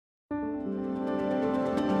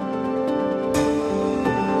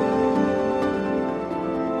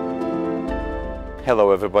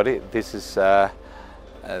Hello everybody, this is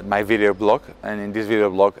my video blog, and in this video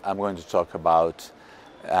blog I'm going to talk about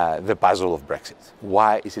the puzzle of Brexit.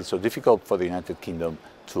 Why is it so difficult for the United Kingdom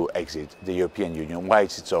to exit the European Union? Why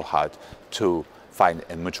is it so hard to find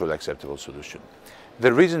a mutually acceptable solution?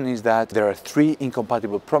 The reason is that there are three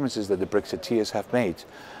incompatible promises that the Brexiteers have made,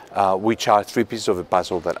 which are three pieces of a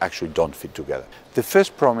puzzle that actually don't fit together. The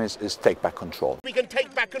first promise is take back control. We can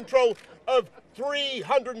take back control of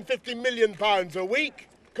 £350 million a week,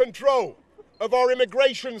 control of our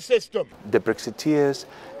immigration system. The Brexiteers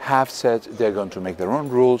have said they're going to make their own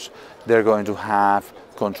rules, they're going to have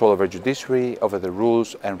control over judiciary, over the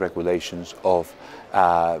rules and regulations of,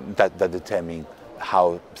 that determine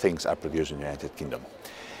how things are produced in the United Kingdom.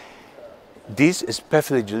 This is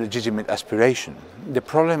perfectly legitimate aspiration. The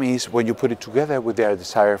problem is when you put it together with their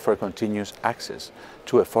desire for continuous access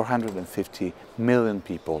to a 450 million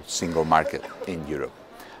people single market in Europe.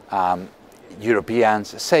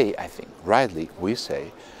 Europeans say, I think rightly, we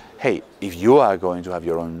say, hey, if you are going to have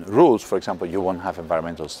your own rules, for example, you won't have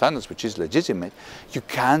environmental standards, which is legitimate, you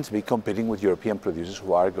can't be competing with European producers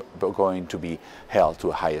who are going to be held to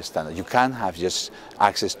a higher standard. You can't have just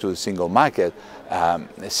access to the single market in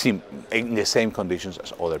the same conditions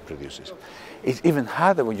as other producers. It's even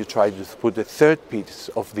harder when you try to put the third piece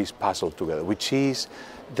of this puzzle together, which is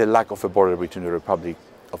the lack of a border between the Republic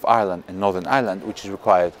of Ireland and Northern Ireland, which is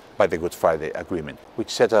required by the Good Friday Agreement, which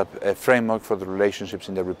set up a framework for the relationships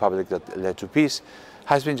in the Republic that led to peace,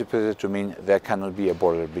 has been interpreted to mean there cannot be a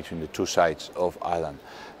border between the two sides of Ireland.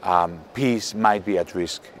 Peace might be at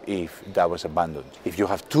risk if that was abandoned. If you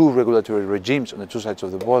have two regulatory regimes on the two sides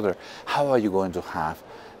of the border, how are you going to have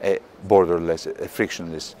a borderless, a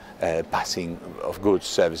frictionless passing of goods,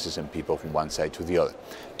 services and people from one side to the other?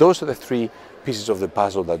 Those are the three pieces of the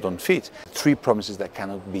puzzle that don't fit. Three promises that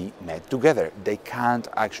cannot be met together. They can't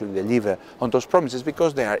actually deliver on those promises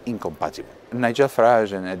because they are incompatible. Nigel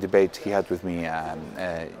Farage, in a debate he had with me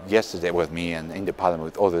yesterday with me and in the Parliament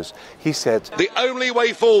with others, he said, the only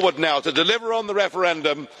way forward now to deliver on the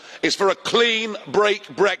referendum is for a clean break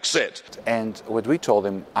Brexit. And what we told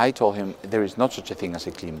him, I told him, there is not such a thing as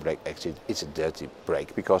a clean break exit, it's a dirty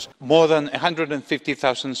break, because more than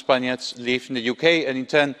 150,000 Spaniards live in the UK, and in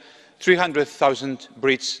turn 300,000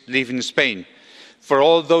 Brits live in Spain. For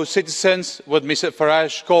all those citizens, what Mr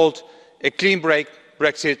Farage called a clean break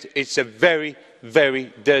Brexit, it's a very,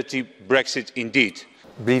 very dirty Brexit indeed.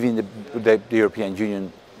 Leaving the European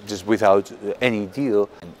Union just without any deal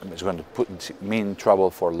is going to mean trouble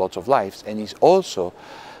for lots of lives, and is also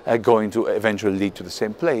going to eventually lead to the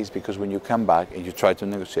same place, because when you come back and you try to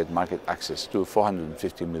negotiate market access to a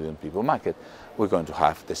 450 million people market, we're going to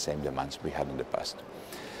have the same demands we had in the past.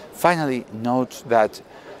 Finally, note that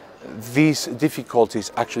these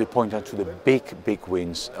difficulties actually point out to the big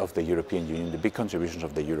wins of the European Union, the big contributions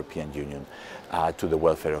of the European Union to the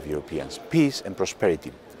welfare of Europeans. Peace and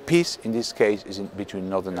prosperity. Peace, in this case, is between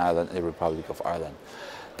Northern Ireland and the Republic of Ireland.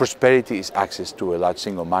 Prosperity is access to a large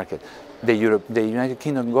single market. The United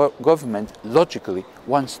Kingdom government, logically,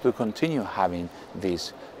 wants to continue having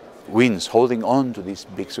these wins, holding on to these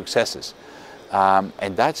big successes.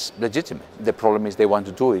 And that's legitimate. The problem is they want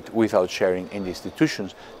to do it without sharing in the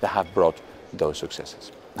institutions that have brought those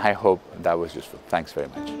successes. I hope that was useful. Thanks very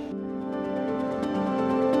much.